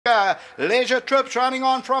Leisure Trip's running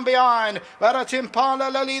on from behind, but it's Impala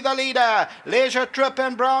Lily the leader. Leisure Trip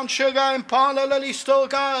and Brown Sugar. Impala Lily still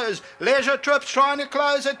goes. Leisure Trip's trying to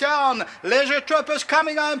close it down. Leisure Trip is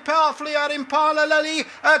coming home powerfully at Impala Lily.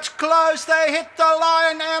 It's close. They hit the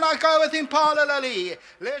line, and I go with Impala Lily.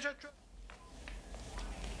 Leisure Trip.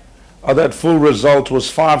 That full result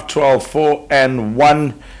was 5-12, 4 and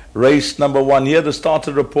 1. Race number 1. Here the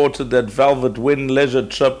starter reported that Velvet Win, Leisure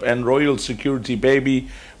Trip and Royal Security Baby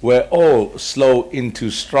were all slow into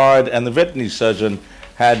stride, and the veterinary surgeon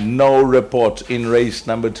had no report in race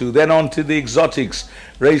number 2. Then on to the exotics.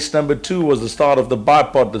 Race number 2 was the start of the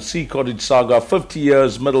Bipod, the Sea Cottage Saga, 50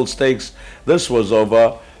 years middle stakes. This was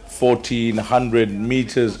over 1400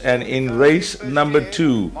 meters, and in race number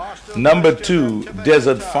 2,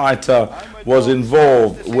 Desert Fighter was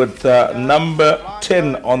involved with number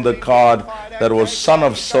 10 on the card, that was Son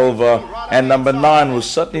of Silver, and number 9 was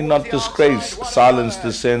certainly not disgraced, Silence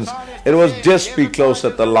Descends. It was just be close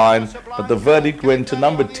at the line, but the verdict went to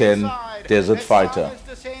number 10, Desert Fighter.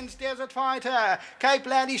 Desert Fighter. Cape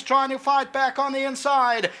Laddie's trying to fight back on the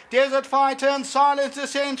inside. Desert Fighter and Silence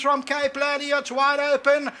Descends from Cape Laddie. It's wide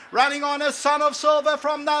open. Running on is Son of Silver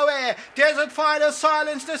from nowhere. Desert Fighter,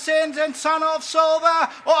 Silence Descends, and Son of Silver.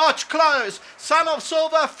 Oh, it's close. Son of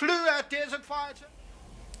Silver flew at Desert Fighter.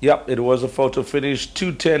 Yep, it was a photo finish,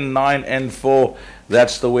 2:10, 9 and 4.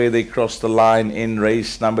 That's the way they crossed the line in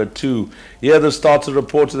race number 2. Here the starter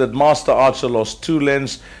reported that Master Archer lost 2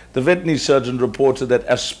 lengths. The veterinary surgeon reported that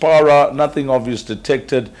Aspara, nothing obvious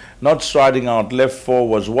detected. Not striding out left 4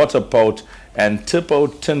 was Waterpout, and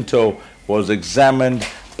Tipo Tinto was examined,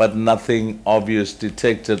 but nothing obvious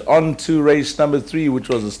detected. On to race number 3, which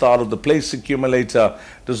was the start of the place accumulator.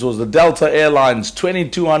 This was the Delta Airlines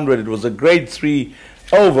 2200. It was a grade 3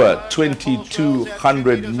 over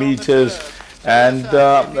 2200 meters, and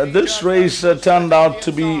this race turned out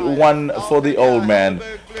to be one for the old man.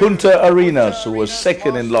 Punta Arenas, who was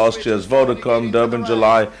second in last year's Vodacom Durban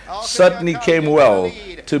July, certainly came well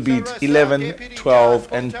to beat 11, 12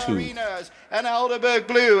 and 2. And Helderberg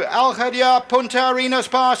Blue, Al-Ghadia, Punta Arenas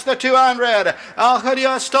past the 200.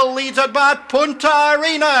 Al-Ghadia still leads it, but Punta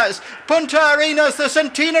Arenas, the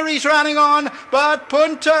Centenary's running on, but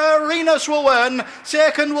Punta Arenas will win.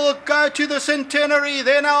 Second will go to the Centenary,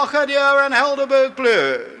 then Al-Ghadia and Helderberg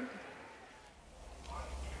Blue.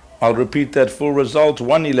 I'll repeat that full result,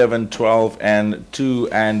 1, 11, 12 and 2,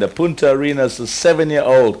 and Punta Arenas, a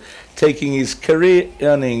 7-year-old, taking his career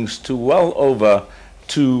earnings to well over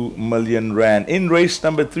 2 million rand. In race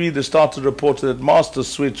number 3, the starter reported that Master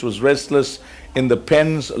Switch was restless in the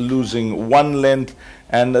pens, losing 1 length,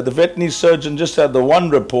 and the veterinary surgeon just had the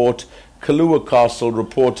 1 report. Kalua Castle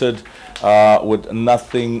reported with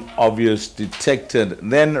nothing obvious detected.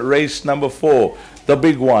 Then race number 4, the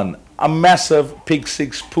big one, a massive Pick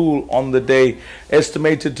 6 pool on the day,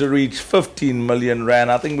 estimated to reach 15 million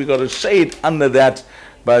rand. I think we got a shade under that,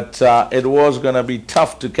 but it was going to be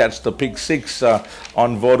tough to catch the Pick 6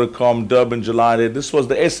 on Vodacom Durban July Day. This was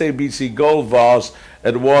the SABC Gold Vase.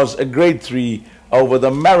 It was a grade 3 over the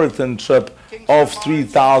marathon trip of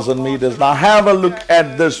 3,000 meters. Now have a look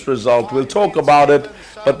at this result. We'll talk about it,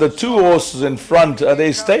 but the 2 horses in front,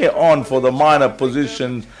 they stay on for the minor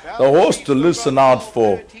position. The horse to listen out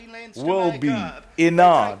for will be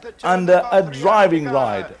Inard, under a driving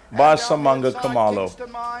ride by Samanga Kamalo.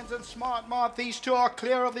 Kingston Mines and Smart Mart, these 2 are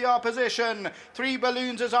clear of the opposition. 3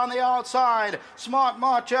 Balloons is on the outside. Smart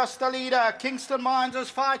Mart just the leader. Kingston Mines is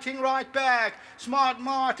fighting right back. Smart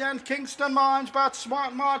Mart and Kingston Mines, but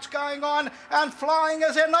Smart Mart's going on, and flying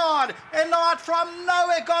is Inard. Inard from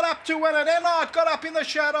nowhere got up to win it. Inard got up in the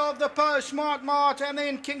shadow of the post. Smart Mart and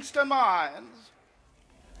then Kingston Mines.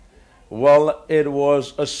 Well, it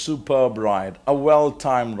was a superb ride, a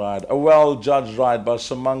well-timed ride, a well-judged ride by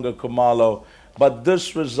Samanga Kumalo. But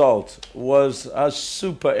this result was a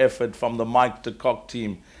super effort from the Mike de Kock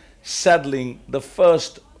team, saddling the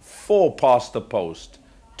first 4 past the post,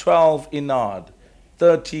 12 Inard,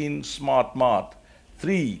 13 Smart Mart,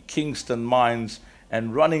 3 Kingston Mines,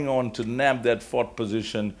 and running on to nab that 4th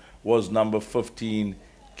position was number 15,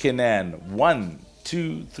 Kenan. 1,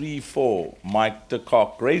 2, 3, 4, Mike de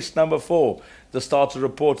Kock. Race number 4, the starter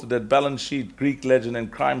reported that Balance Sheet, Greek Legend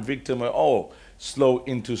and Crime Victim were all slow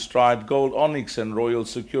into stride. Gold Onyx and Royal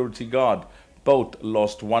Security Guard both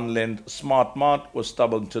lost 1 length. Smart Mart was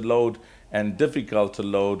stubborn to load, and difficult to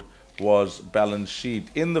load was Balance Sheet.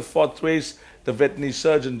 In the 4th race, the veterinary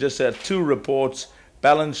surgeon just had 2 reports.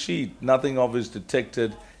 Balance Sheet, nothing obvious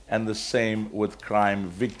detected, and the same with Crime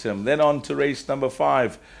Victim. Then on to race number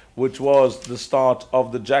 5, which was the start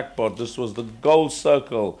of the jackpot. This was the Gold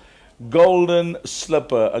Circle Golden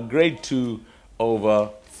Slipper, a grade 2 over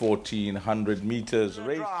 1400 meters.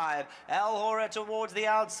 Drive, El Hora towards the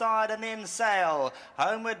outside and then Sail.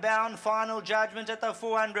 Homeward bound, Final Judgment at the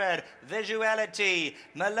 400. Visuality,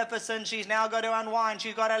 Maleficent, she's now got to unwind.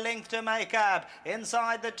 She's got a length to make up.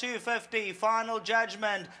 Inside the 250, Final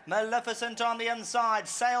Judgment. Maleficent on the inside.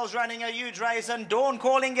 Sail's running a huge race and Dawn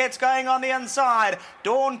Calling gets going on the inside.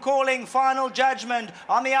 Dawn Calling, Final Judgment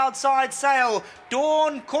on the outside. Sail.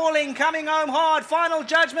 Dawn Calling coming home hard. Final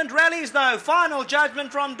Judgment rallies though. Final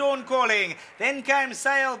Judgment from Dawn Calling. Then came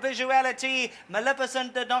Sail, Visuality.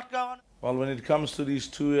 Maleficent did not go on. Well, when it comes to these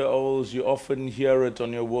 2-year-olds, you often hear it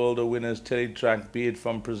on your World of Winners teletrack, be it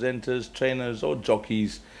from presenters, trainers or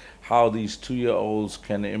jockeys, how these 2-year-olds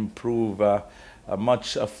can improve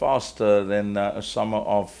much faster than some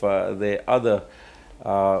of their other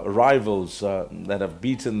rivals that have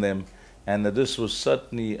beaten them. And this was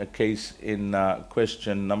certainly a case in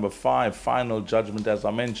question number 5, Final Judgment, as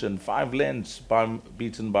I mentioned, 5 lengths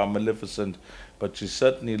beaten by Maleficent, but she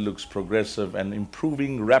certainly looks progressive and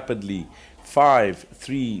improving rapidly. 5,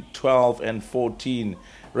 3, 12 and 14.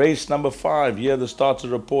 Race number 5, here the starter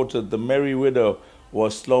reported the Merry Widow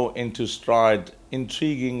was slow into stride.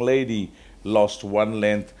 Intriguing Lady lost 1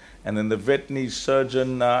 length. And then the veterinary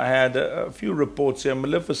surgeon had a few reports here.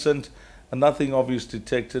 Maleficent, nothing obvious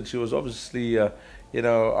detected. She was obviously,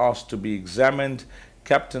 asked to be examined.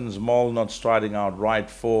 Captain's Mole not striding out right.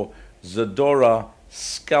 For Zadora,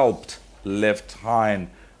 scalped left hind.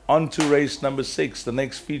 On to race number 6, the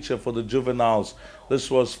next feature for the juveniles.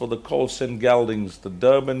 This was for the Colson Geldings, the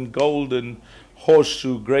Durban Golden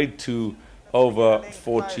Horseshoe Grade 2 over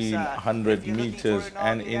 1400 meters.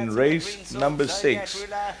 And in race number 6,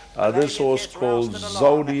 this horse called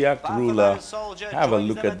Zodiac Ruler. Have a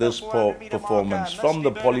look at this performance from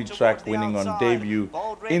the Polytrack, winning on debut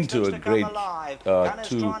into a Grade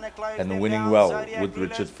 2 and winning well with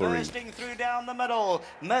Richard Fourie. Through down the middle,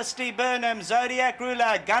 Misty Burnham, Zodiac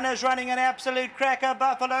Ruler, Gunners running an absolute cracker,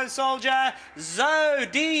 Buffalo Soldier,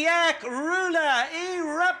 Zodiac Ruler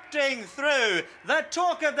erupting through, the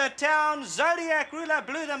talk of the town. Zodiac Ruler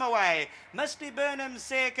blew them away. Misty Burnham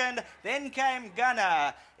second, then came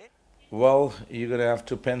Gunner. Well, you're going to have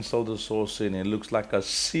to pencil this horse in. It looks like a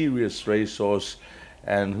serious racehorse,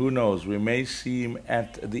 and who knows, we may see him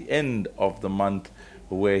at the end of the month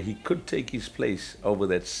where he could take his place over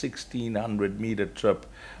that 1600 meter trip,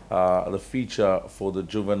 the feature for the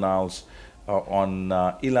juveniles on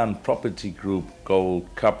Elan Property Group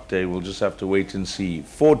Gold Cup Day. We'll just have to wait and see.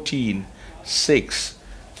 14, 6,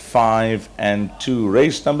 5 and 2.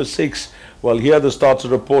 Race number 6. Well, here the starter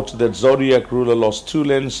reported that Zodiac Ruler lost 2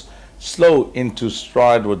 lengths, slow into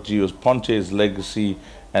stride with Gio's Ponte's Legacy,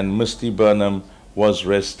 and Misty Burnham was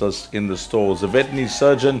restless in the stalls. The veterinary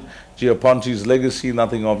surgeon, Gio Ponte's Legacy,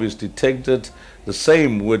 nothing obvious detected. The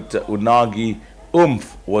same with Unagi.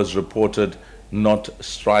 Oomph was reported not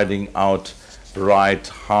striding out right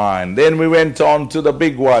hind. Then we went on to the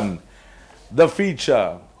big one, the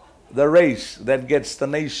feature, the race that gets the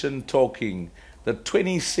nation talking, the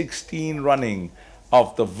 2016 running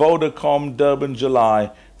of the Vodacom Durban July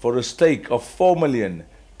for a stake of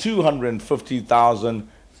 4,250,000,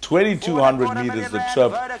 2,200 meters the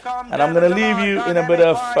trip. And I'm going to leave you in a bit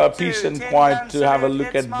of peace and quiet to have a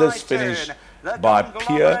look at this finish by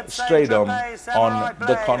Pierre Stradom on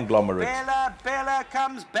the Conglomerate. Bella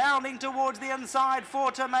comes bounding towards the inside,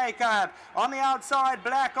 4 to make up. On the outside,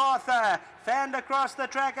 Black Arthur fanned across the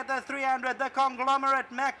track at the 300, the Conglomerate,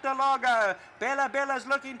 Macdalago. Bella's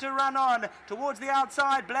looking to run on towards the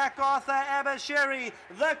outside, Black Arthur, Abashiri.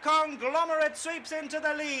 The Conglomerate sweeps into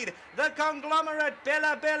the lead. The Conglomerate,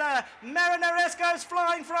 Bella, Marinaresco's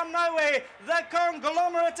flying from nowhere. The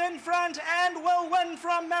Conglomerate in front and will win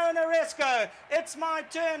from Marinaresco. It's my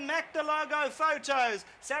turn, Macdalago photos,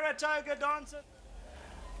 Saratoga dances.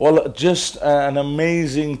 Well, just an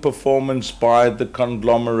amazing performance by the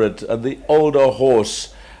Conglomerate, the older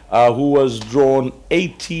horse who was drawn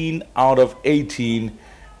 18 out of 18,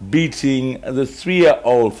 beating the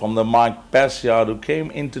 3-year-old from the Mike Basyard, who came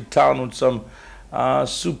into town with some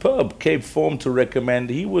superb Cape form to recommend.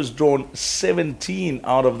 He was drawn 17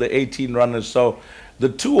 out of the 18 runners. So the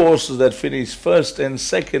 2 horses that finished first and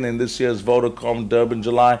second in this year's Vodacom Durban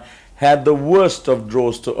July had the worst of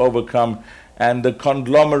draws to overcome. And the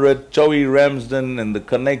Conglomerate, Joey Ramsden and the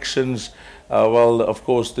connections, well, of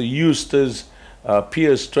course, the Eusters,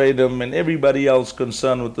 Pierre Stradom and everybody else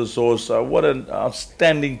concerned with this horse. What an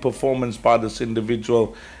outstanding performance by this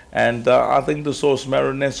individual. And I think this horse,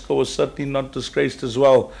 Marinesco, was certainly not disgraced as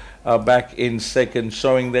well back in second,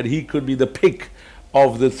 showing that he could be the pick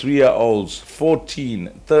of the 3-year-olds.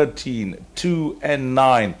 14, 13, 2 and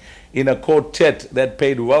 9. in a quartet that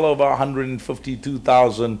paid well over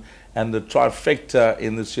 152,000, and the trifecta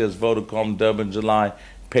in this year's Vodacom Durban July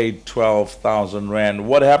paid 12,000 rand.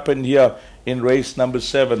 What happened here in race number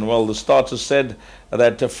 7? Well, the starter said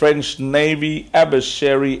that the French Navy,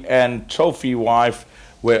 Abashiri and Trophy Wife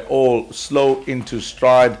were all slow into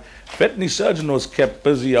stride. Veterinary Surgeon was kept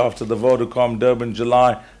busy after the Vodacom Durban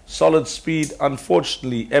July. Solid Speed,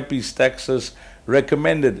 unfortunately, Epistaxis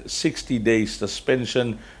recommended 60-day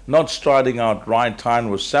suspension. Not striding out right time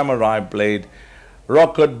was Samurai Blade.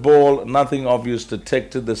 Rocket Ball, nothing obvious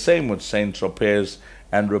detected. The same with Saint Tropez,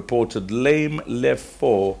 and reported lame left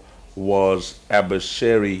 4 was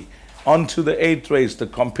Abashiri. On to the 8th race, the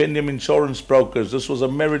Compendium Insurance Brokers. This was a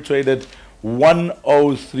merit-rated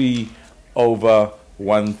 103 over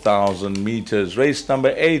 1,000 meters. Race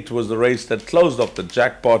number 8 was the race that closed off the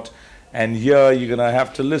jackpot. And here you're going to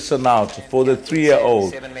have to listen out for the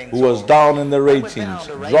 3-year-old who was down in the ratings,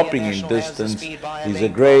 dropping in distance. He's a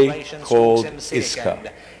grey called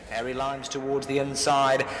Iska. Harry Limes towards the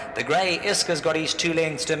inside. The grey Iska's got his 2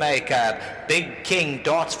 lengths to make up. Big King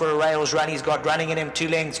darts for a rails run. He's got running in him 2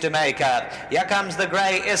 lengths to make up. Here comes the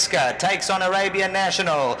grey Iska. Takes on Arabian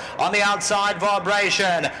National. On the outside,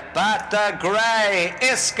 Vibration. But the grey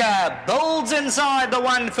Iska builds inside the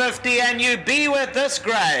 150, and you be with this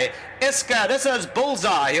grey Iska. This is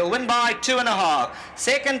Bullseye. He'll win by 2.5.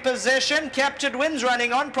 Second position, Captured Winds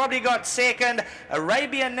running on. Probably got second.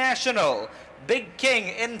 Arabian National. Big King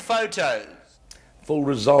in photos. Full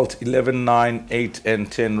result 11, 9, 8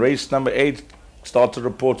 and 10. Race number 8 starter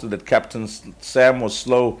reported that Captain Sam was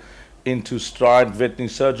slow into stride. Veterinary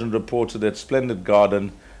Surgeon reported that Splendid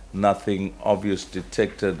Garden, nothing obvious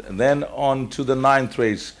detected. And then on to the 9th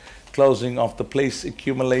race, closing off the place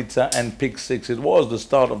accumulator and pick 6. It was the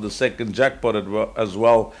start of the second jackpot as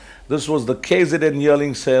well. This was the KZN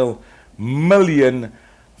yearling sale million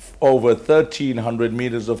over 1,300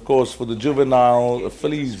 meters, of course, for the juvenile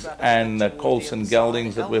fillies and colts and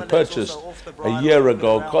geldings that were purchased a year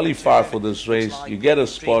ago. Qualify for this race, you get a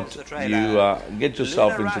spot, you get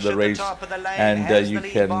yourself into the race, and you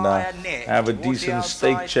can have a decent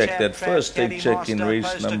stake check. That first stake check in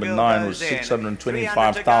race number 9 was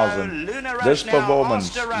 625,000. This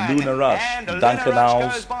performance, Luna Rush, Duncan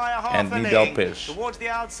Owls and Nidal Pesh. Towards the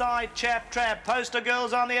outside, Chap Trap, Poster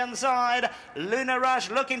Girls on the inside. Luna Rush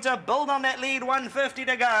looking to build on that lead, 150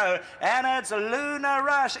 to go, and it's Luna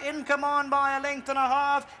Rush in command by 1.5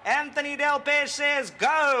 lengths. Anthony Delpeche says,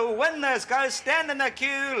 go, win this, go stand in the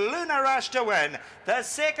queue, Luna Rush to win. The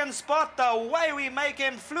second spot, the way we make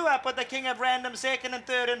him, flew up with the King of Random, 2nd and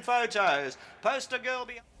 3rd in photos. Poster Girl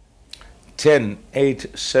behind. 10,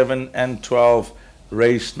 8, 7 and 12,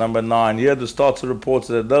 race number 9. Here the starter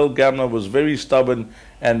reported that Little Gambler was very stubborn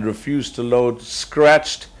and refused to load,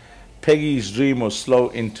 scratched. Peggy's Dream was slow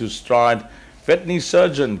into stride. Veterinary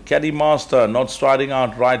Surgeon, Caddy Master, not striding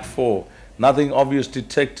out right 4. Nothing obvious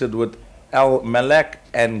detected with Al Malak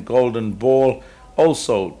and Golden Ball.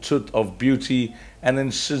 Also, Truth of Beauty. And then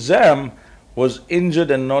Shazam was injured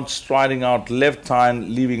and not striding out left hind,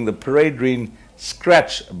 leaving the parade green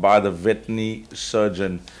scratched by the Veterinary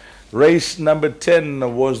Surgeon. Race number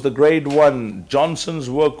 10 was the Grade 1 Johnson's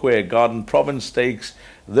Workwear Garden Province Stakes.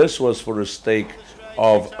 This was for a stake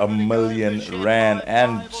of R1,000,000,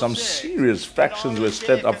 and some serious fractions were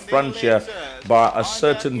set up front here by a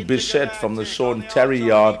certain Bichette from the Sean Terry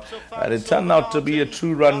yard, and it turned out to be a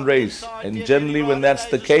true run race. And generally when that's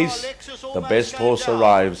the case, the best horse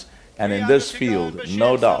arrives, and in this field,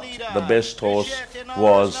 no doubt, the best horse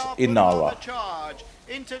was Inara.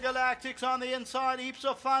 Intergalactics on the inside, heaps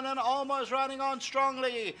of fun, and almost running on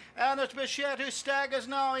strongly. And it's Bichette who staggers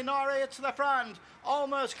now. Inara hits the front.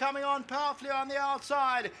 Almost coming on powerfully on the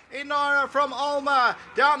outside. Inara from Ulmer.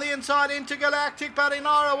 Down the inside, Intergalactic, but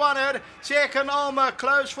Inara won it. Second, Ulmer.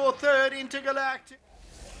 Close for third, Intergalactic.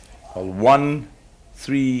 1,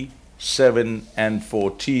 3, 7 and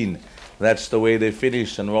 14. That's the way they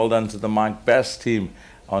finished, and well done to the Mike Bass team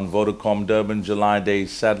on Vodacom Durban July Day,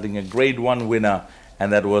 saddling a Grade 1 winner,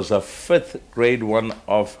 and that was her 5th Grade 1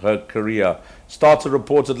 of her career. Starter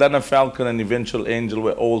reported Lana Falcon and Eventual Angel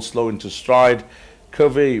were all slow into stride.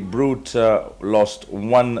 Curvey Brute lost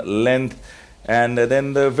 1 length, and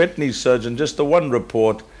then the Veterinary Surgeon, just the one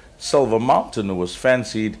report, Silver Mountain, who was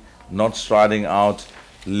fancied, not striding out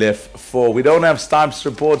left 4. We don't have Stipes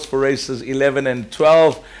reports for races 11 and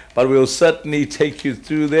 12, but we'll certainly take you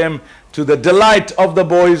through them to the delight of the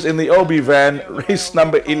boys in the Obi van. Race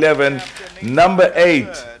number 11, number 8,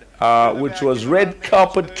 which was Red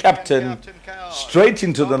Carpet Captain, straight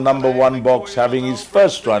into the number 1 box, having his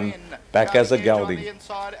first run back as a Cutting edge on gelding. the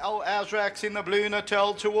inside, Al Azrak's in the blue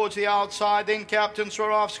Natal towards the outside, then Captain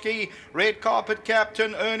Swarovski, red carpet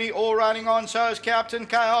Captain Ernie, all running on, so is Captain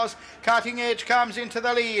Chaos. Cutting Edge comes into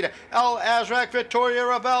the lead. Al Azrak, Victoria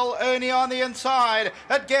Ravel, Ernie on the inside.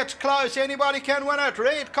 It gets close, anybody can win it.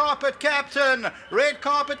 Red carpet Captain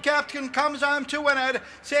comes home to win it.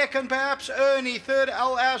 Second perhaps Ernie, third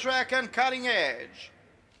Al Azrak and Cutting Edge.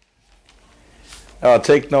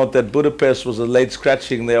 Take note that Budapest was a late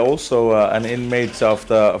scratching. They're also an inmate of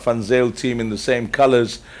the Van Zyl team in the same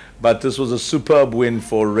colors, but this was a superb win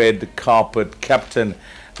for Red Carpet Captain.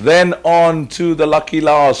 Then on to the lucky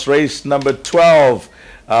last, race number 12,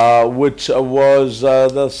 which was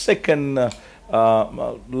the second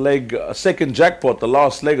second jackpot, the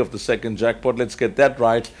last leg of the second jackpot. Let's get that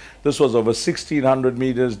right. This was over 1,600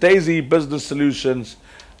 meters. Daisy Business Solutions,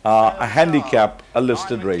 a handicap, a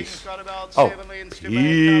listed race. Oh,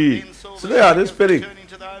 so yeah, this pretty.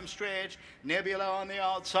 Nebula on the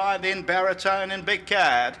outside, then Baritone and Big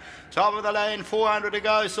Cat. Top of the lane, 400 to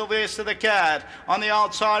go, Sylvester the Cat. On the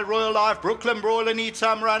outside, Royal Life, Brooklyn Brawler needs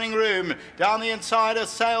some running room. Down the inside is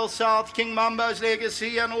Sail South, King Mumbo's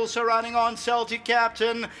Legacy, and also running on Celtic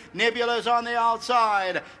Captain. Nebula's on the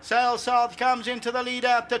outside. Sail South comes into the lead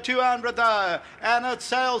at the 200 though. And it's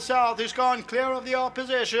Sail South who's gone clear of the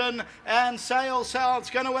opposition. And Sail South's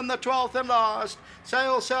going to win the 12th and last.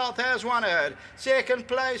 Sail South has won it. Second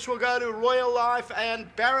place will go to Royal Life,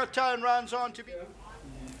 and Baritone runs on to be...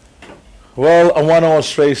 Well, a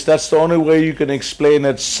one-horse race, that's the only way you can explain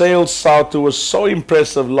it. Sail South, who was so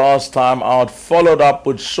impressive last time out, followed up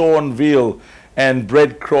with Sean Veal and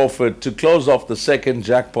Brett Crawford to close off the second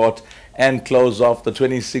jackpot and close off the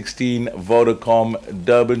 2016 Vodacom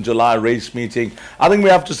Durban July race meeting. I think we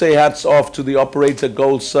have to say hats off to the operator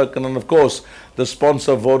Gold Circle and of course the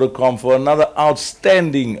sponsor Vodacom for another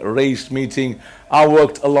outstanding race meeting. I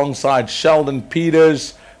worked alongside Sheldon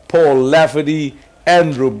Peters, Paul Lafferty,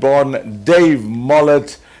 Andrew Bond, Dave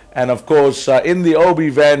Mollett, and of course in the Obi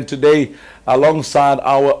van today alongside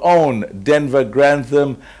our own Denver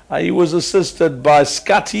Grantham. He was assisted by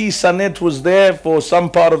Scotty Sanet was there for some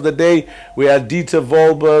part of the day. We had Dieter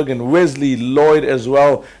Volberg and Wesley Lloyd as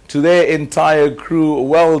well. To their entire crew,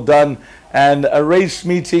 well done. And a race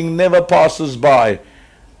meeting never passes by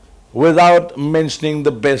without mentioning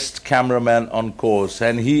the best cameraman on course.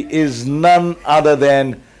 And he is none other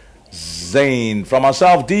than Zane. From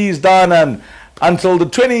myself, Dee's done. And until the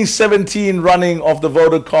 2017 running of the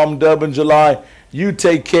Vodacom Durban July, you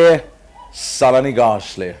take care. Salani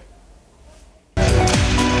Gashle.